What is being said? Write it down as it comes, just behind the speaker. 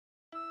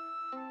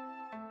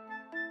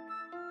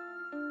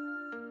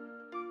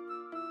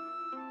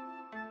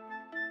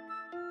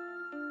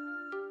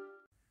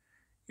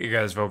Hey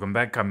guys, welcome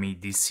back. I'm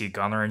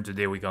edcgunner, and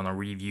today we're gonna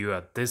review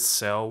a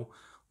Tissot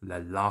Le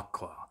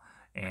Locle.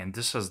 And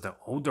this is the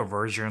older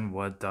version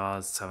with the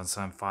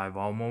 775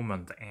 all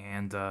movement.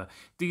 And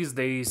these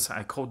days,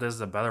 I call this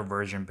the better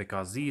version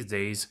because these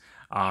days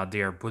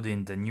they are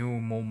putting the new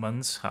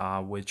movements,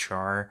 which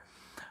are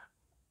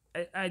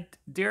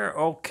they're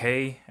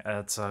okay.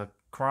 It's a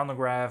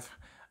chronograph.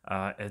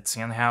 It's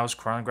in-house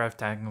chronograph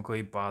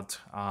technically, but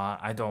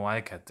I don't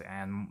like it,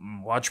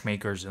 and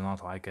watchmakers do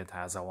not like it.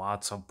 Has a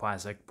lots of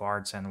plastic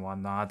parts and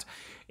whatnot,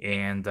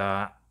 and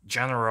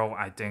general,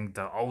 I think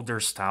the older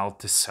style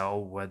to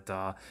sell with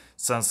the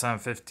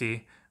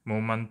 7750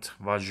 movement,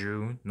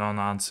 Valjoux, no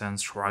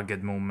nonsense,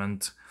 rugged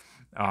movement,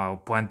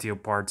 plenty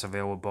of parts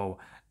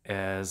available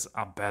is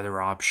a better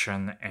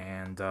option.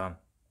 And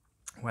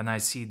when I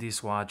see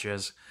these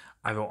watches,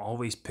 I will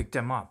always pick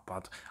them up.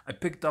 But I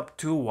picked up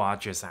two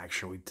watches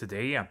actually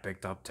today. I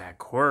picked up Tag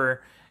Heuer,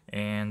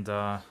 and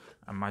I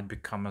might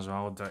become as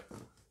well the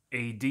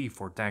AD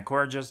for Tag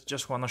Heuer.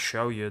 Just want to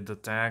show you the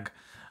tag,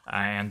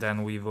 and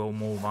then we will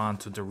move on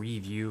to the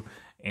review.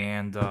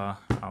 And I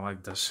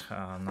like this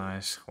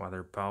nice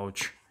leather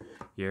pouch.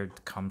 Here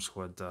it comes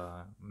with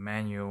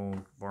manual,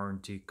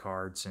 warranty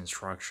cards,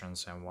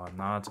 instructions, and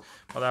whatnot.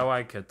 But I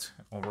like it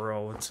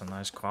overall. It's a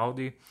nice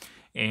quality.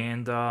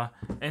 And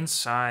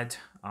inside,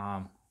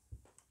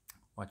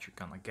 what you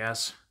gonna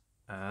guess?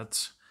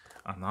 It's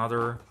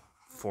another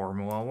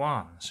Formula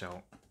One.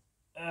 So,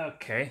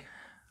 okay,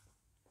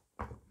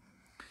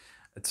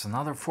 it's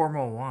another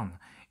Formula One,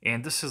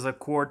 and this is a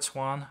quartz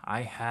one.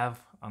 I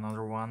have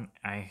another one.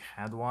 I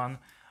had one.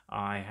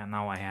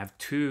 Now I have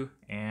two,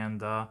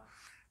 and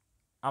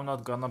I'm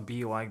not gonna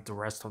be like the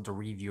rest of the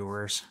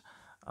reviewers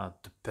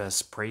to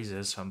piss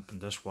praises on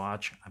this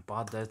watch. I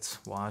bought that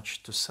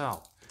watch to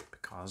sell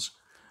because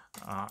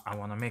I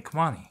want to make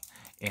money,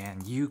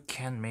 and you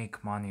can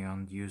make money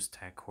on used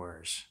tech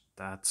wares.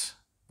 That's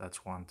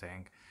one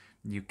thing.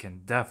 You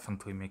can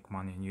definitely make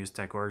money on used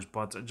tech wares.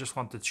 But I just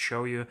wanted to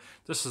show you,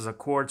 this is a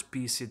quartz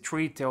piece. It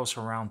retails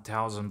around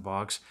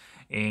 $1,000,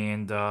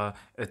 and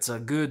it's a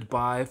good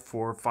buy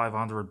for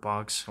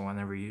 $500.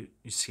 Whenever you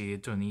see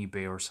it on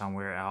eBay or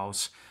somewhere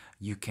else,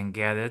 you can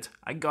get it.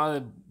 I got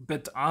it a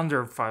bit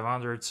under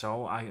 500,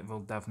 so I will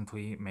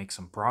definitely make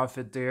some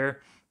profit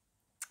there.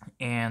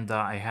 And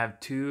I have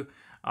two.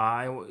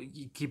 I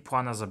keep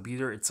one as a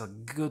beater. It's a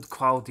good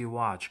quality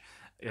watch.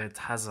 It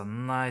has a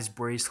nice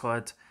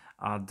bracelet.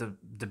 The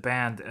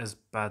band is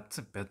a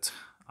bit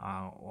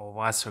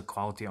lesser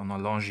quality. On a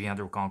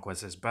Longines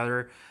Conquest is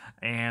better.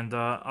 And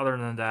other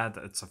than that,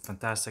 it's a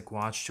fantastic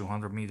watch.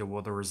 200-meter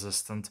water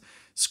resistant,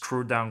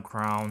 screw down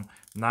crown,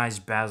 nice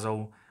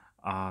bezel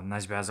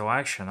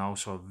action.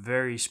 Also a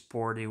very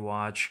sporty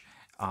watch.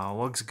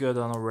 Looks good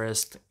on the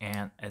wrist,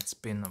 and it's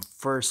been the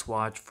first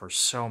watch for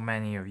so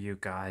many of you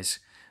guys.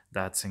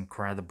 That's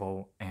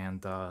incredible.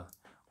 And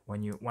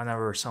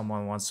whenever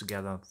someone wants to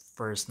get a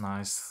first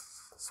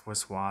nice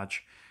Swiss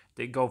watch,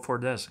 they go for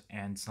this,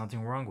 and it's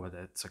nothing wrong with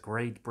it. It's a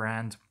great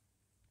brand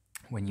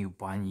when you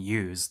buy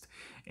used,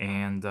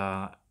 and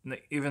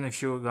even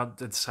if you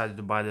decided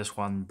to buy this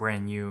one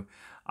brand new,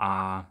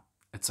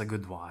 it's a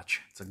good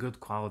watch. It's a good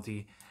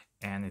quality,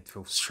 and it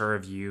will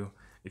serve you.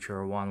 If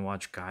you're a one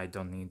watch guy,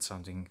 don't need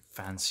something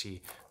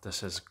fancy,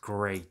 this is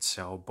great.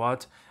 So,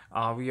 but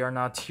we are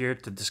not here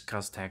to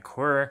discuss Tag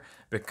Heuer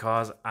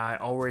because I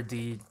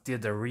already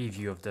did a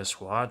review of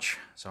this watch,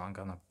 so I'm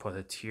gonna put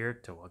it here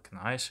to look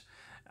nice.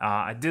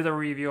 I did a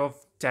review of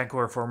Tag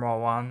Heuer Formula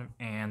One,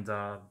 and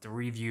the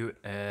review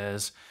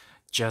is,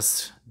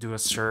 just do a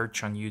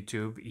search on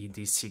YouTube,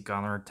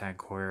 edcgunner Tag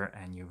Heuer,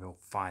 and you will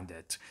find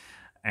it.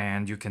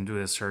 And you can do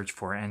a search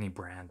for any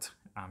brand.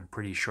 I'm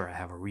pretty sure I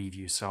have a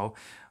review. So,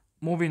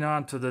 moving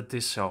on to the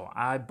Tissot.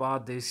 I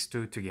bought these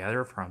two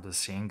together from the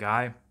same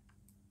guy,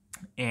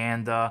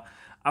 and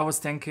I was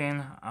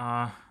thinking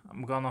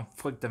I'm gonna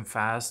flick them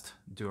fast,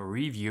 do a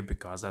review,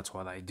 because that's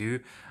what I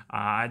do.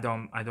 I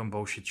don't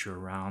bullshit you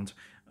around.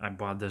 I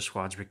bought this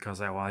watch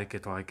because I like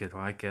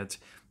it,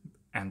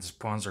 and the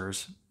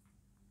sponsors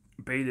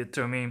paid it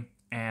to me,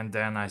 and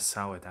then I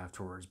sell it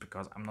afterwards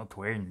because I'm not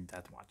wearing it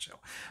that much. So,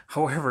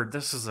 however,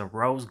 this is a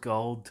rose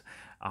gold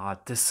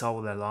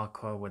Tissot Le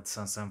Locle with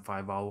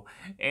 7750,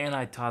 and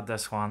I thought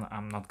this one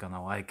I'm not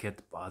gonna like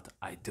it, but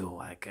I do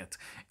like it,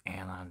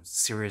 and I'm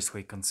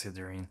seriously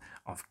considering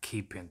of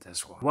keeping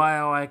this one. Why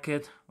I like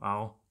it?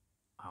 Well,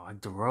 I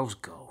like the rose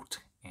gold,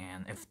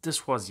 and if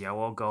this was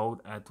yellow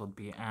gold, it would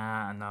be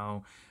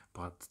no.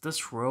 But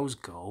this rose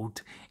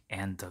gold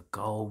and the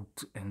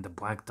gold and the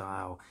black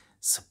dial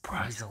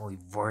surprisingly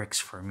works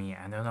for me.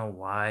 I don't know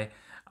why.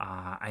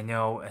 I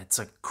know it's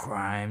a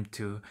crime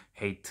to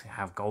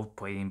have gold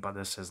plating, but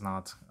this is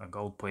not a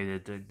gold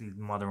plated. The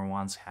modern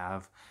ones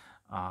have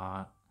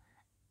the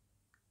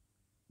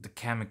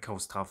chemical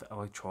stuff,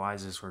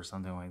 electrolyzes or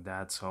something like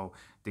that. So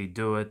they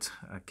do it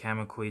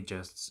chemically,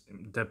 just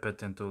dip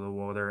it into the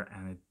water,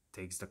 and it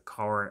takes the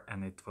color,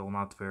 and it will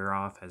not wear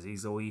off as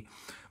easily.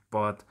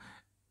 But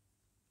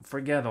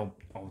forget all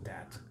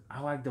that.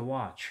 I like the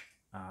watch.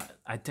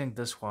 I think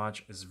this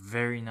watch is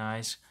very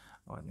nice.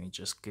 Let me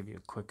just give you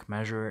a quick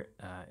measure.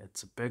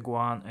 It's a big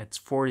one. It's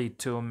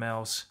 42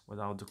 mils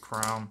without the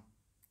crown.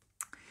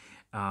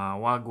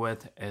 Lug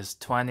width is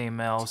 20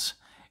 mils,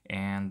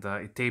 and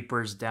it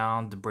tapers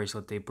down. The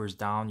bracelet tapers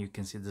down. You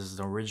can see this is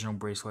the original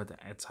bracelet.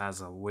 It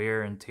has a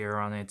wear and tear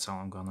on it, so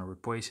I'm gonna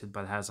replace it,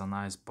 but it has a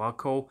nice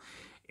buckle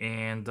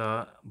and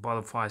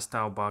butterfly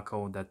style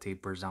buckle that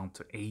tapers down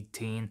to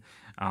 18.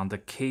 On the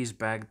case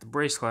back, the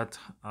bracelet,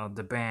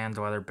 the band,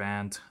 leather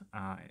band,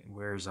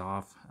 wears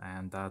off,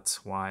 and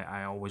that's why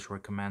I always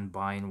recommend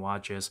buying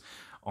watches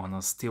on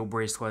a steel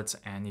bracelet.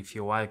 And if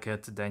you like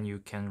it, then you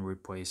can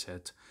replace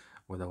it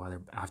with a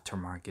leather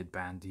aftermarket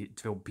band.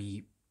 It will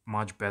be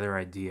much better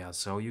idea.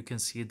 So you can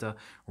see the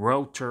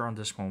rotor on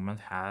this moment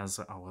has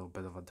a little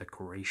bit of a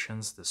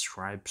decorations, the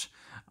stripes.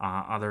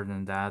 Other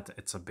than that,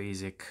 it's a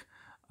basic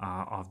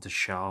off the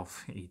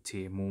shelf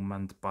ETA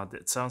movement, but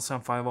it's on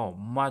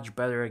 750 much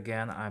better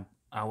again.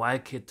 I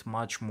like it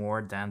much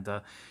more than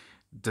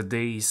the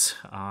days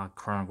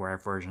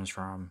chronograph versions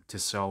from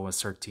Tissot,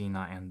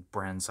 Certina, and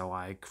brands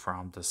alike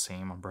from the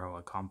same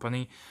umbrella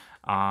company.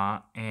 Yeah,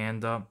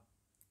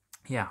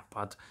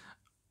 but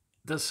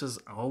this is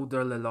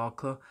older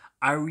LeLocle.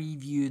 I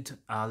reviewed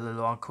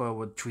LeLocle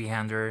with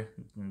 300,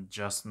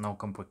 just no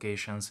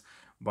complications,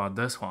 but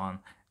this one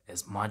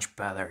is much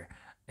better,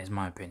 is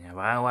my opinion.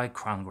 But I like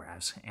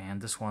chronographs,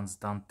 and this one's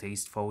done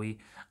tastefully.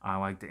 I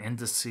like the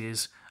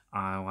indices.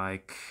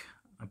 I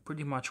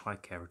pretty much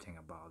like everything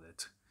about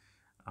it.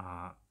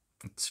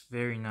 It's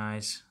very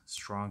nice,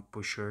 strong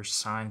pusher,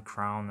 sign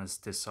crown as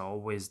this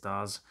always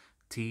does.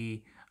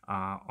 T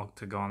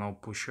octagonal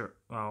pusher.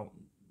 Well,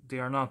 they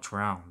are not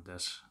round,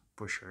 this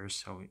pushers,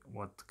 so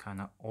what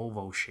kind of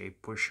oval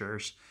shape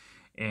pushers.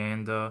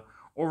 And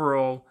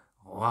overall,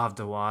 love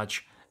the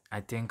watch.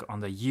 I think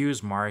on the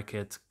used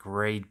market,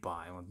 great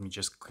buy. Let me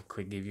just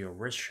quickly give you a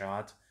wrist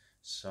shot.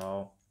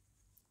 So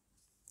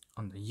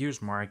on the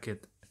used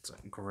market, it's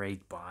a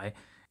great buy.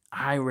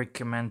 I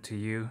recommend to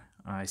you.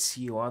 I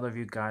see a lot of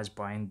you guys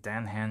buying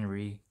Dan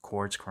Henry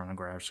quartz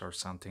chronographs or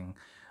something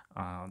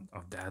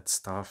of that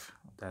stuff,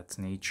 of that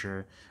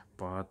nature.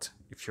 But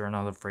if you're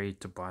not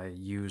afraid to buy a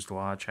used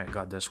watch, I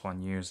got this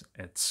one used.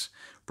 It's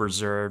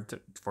preserved,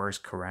 it works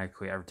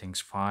correctly,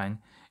 everything's fine,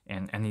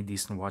 and any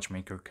decent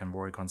watchmaker can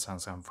work on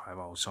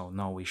 7750, so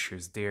no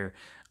issues there.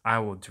 I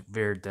would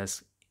wear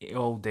this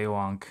all day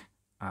long,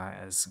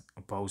 as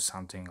opposed to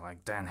something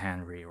like Dan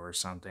Henry or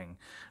something.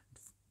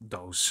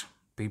 Those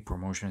big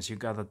promotions, you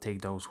gotta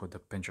take those with a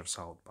pinch of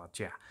salt. But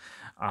yeah,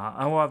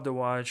 I love the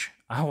watch.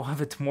 I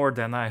love it more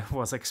than I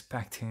was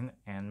expecting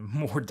and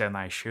more than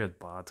I should.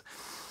 But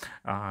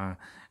I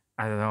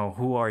don't know,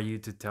 who are you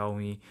to tell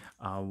me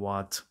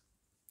what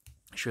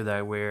should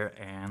I wear.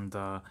 And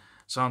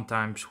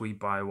sometimes we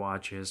buy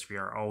watches, we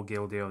are all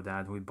guilty of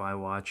that. We buy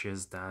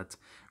watches that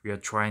we are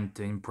trying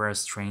to impress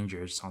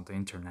strangers on the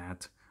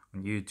internet,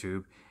 on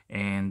YouTube,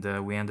 and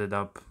we end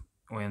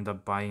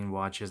up buying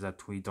watches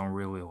that we don't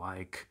really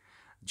like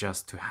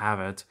just to have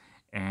it.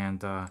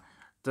 And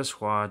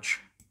this watch,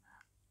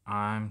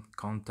 I'm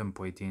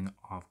contemplating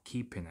of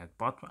keeping it,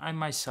 but I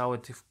might sell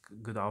it if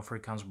good offer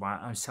comes by.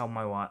 I'm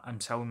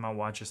selling my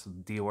watches to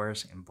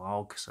dealers in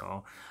bulk,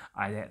 so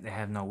they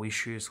have no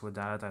issues with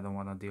that. I don't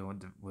want to deal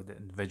with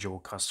individual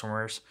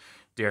customers.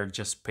 They're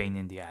just pain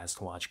in the ass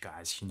watch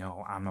guys. You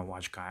know, I'm a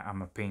watch guy.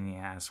 I'm a pain in the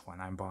ass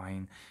when I'm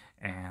buying,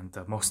 and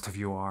most of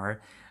you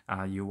are.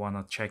 You want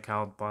to check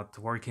out, but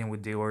working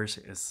with dealers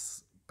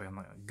is been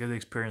a good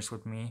experience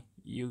with me.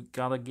 You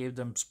gotta give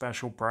them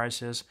special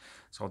prices,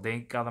 so they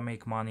gotta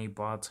make money,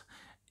 but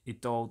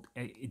it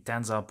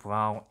ends up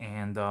well.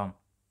 And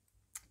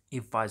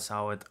if I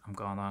sell it, I'm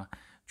gonna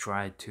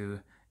try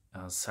to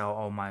sell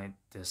all my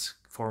this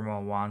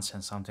Formula Ones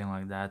and something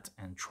like that,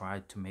 and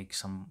try to make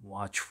some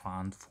watch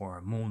fund for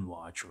a moon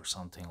watch or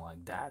something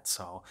like that.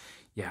 So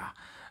yeah,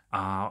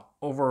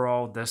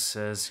 overall this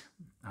is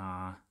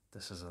a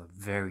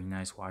very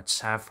nice watch,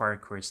 sapphire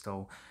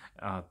crystal.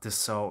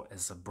 Tissot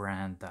is a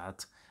brand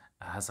that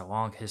has a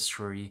long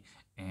history,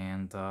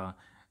 and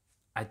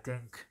I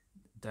think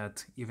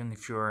that even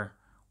if you're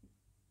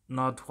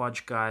not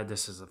watch guy,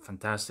 this is a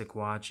fantastic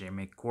watch. They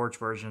make quartz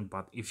version,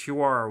 but if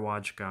you are a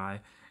watch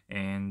guy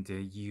and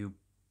you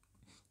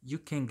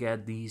can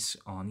get these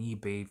on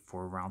eBay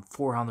for around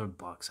 400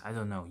 bucks. I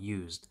don't know,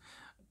 used.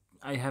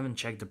 I haven't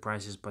checked the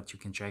prices, but you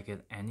can check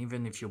it. And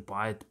even if you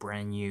buy it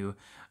brand new,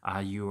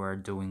 you are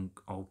doing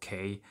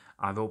okay.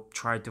 I will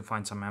try to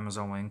find some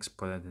Amazon links,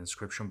 put it in the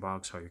description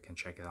box, so you can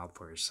check it out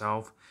for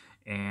yourself.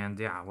 And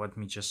yeah, let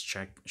me just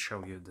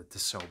show you the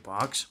Tissot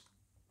box.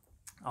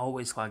 I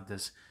always like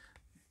this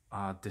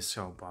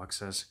Tissot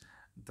boxes,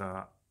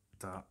 the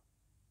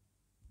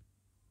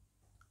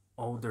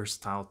older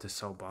style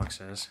Tissot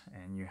boxes,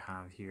 and you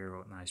have here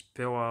a nice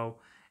pillow,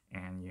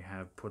 and you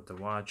have put the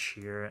watch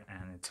here,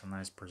 and it's a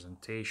nice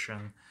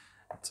presentation.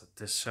 It's a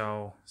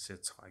Tissot,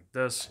 sits like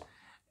this,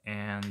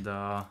 and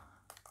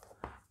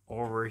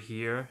over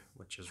here,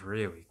 which is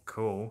really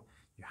cool,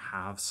 you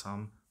have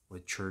some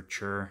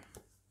literature,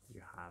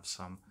 you have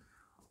some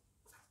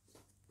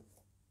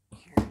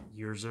here,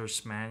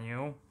 user's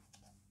manual,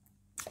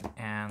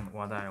 And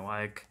what I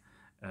like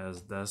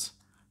is this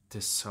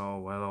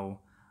Tissot Le Locle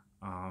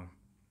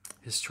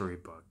history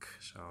book.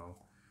 So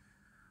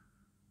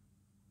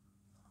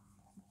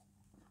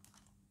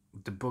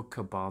the book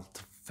about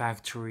the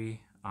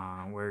factory,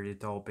 where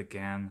it all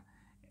began,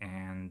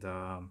 and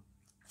I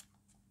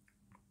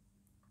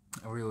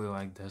really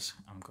like this.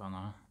 I'm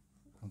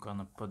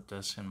gonna put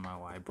this in my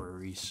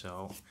library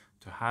so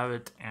to have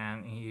it.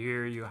 And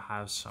here you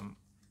have some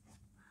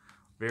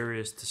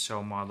various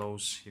Tissot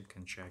models. You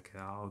can check it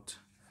out.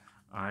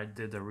 I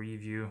did a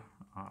review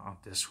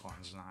of this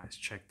one's nice.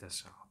 Check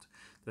this out.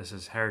 This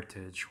is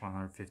Heritage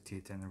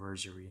 150th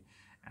anniversary,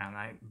 and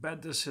I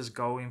bet this is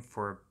going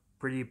for a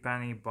pretty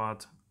penny,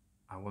 but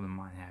I wouldn't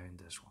mind having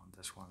this one.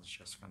 This one's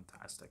just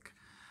fantastic.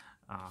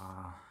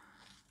 Uh,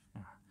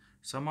 yeah.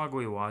 Some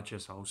ugly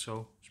watches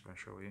also,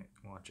 especially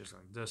watches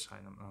like this.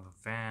 I'm not a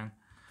fan,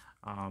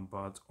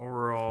 but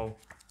overall,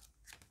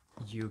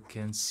 you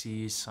can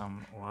see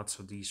lots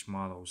of these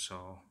models.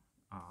 So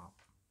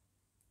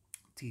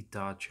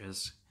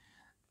T-touches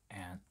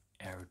and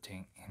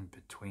everything in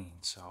between.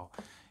 So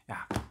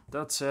yeah,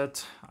 that's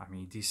it. I'm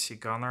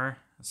edcgunner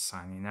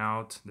signing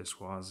out. This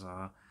was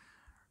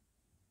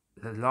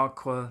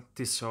LeLocle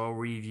Tissot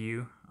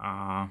review.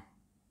 And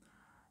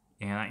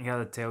I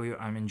gotta tell you,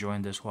 I'm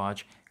enjoying this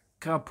watch.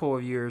 Couple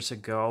of years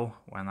ago,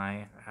 when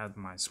I had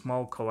my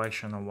small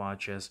collection of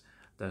watches,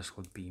 this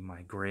would be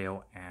my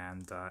grail.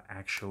 And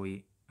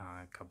actually,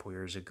 a couple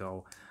years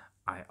ago,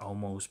 I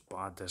almost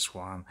bought this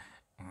one,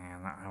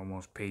 and I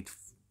almost paid,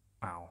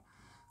 well,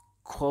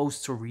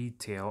 close to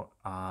retail.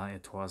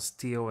 It was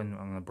steel and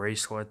on a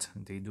bracelet.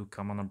 They do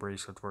come on a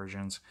bracelet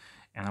versions,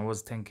 and I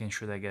was thinking,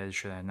 should I get it,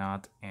 should I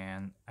not?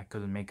 And I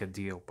couldn't make a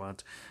deal.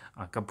 But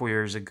a couple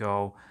years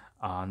ago,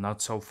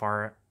 not so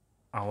far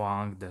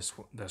along,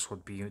 this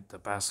would be the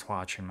best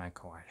watch in my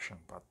collection.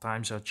 But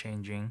times are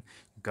changing.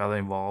 You gotta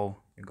evolve.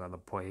 You gotta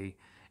play.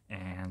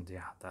 And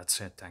yeah,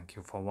 that's it. Thank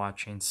you for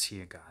watching. See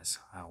you guys.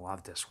 I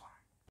love this one.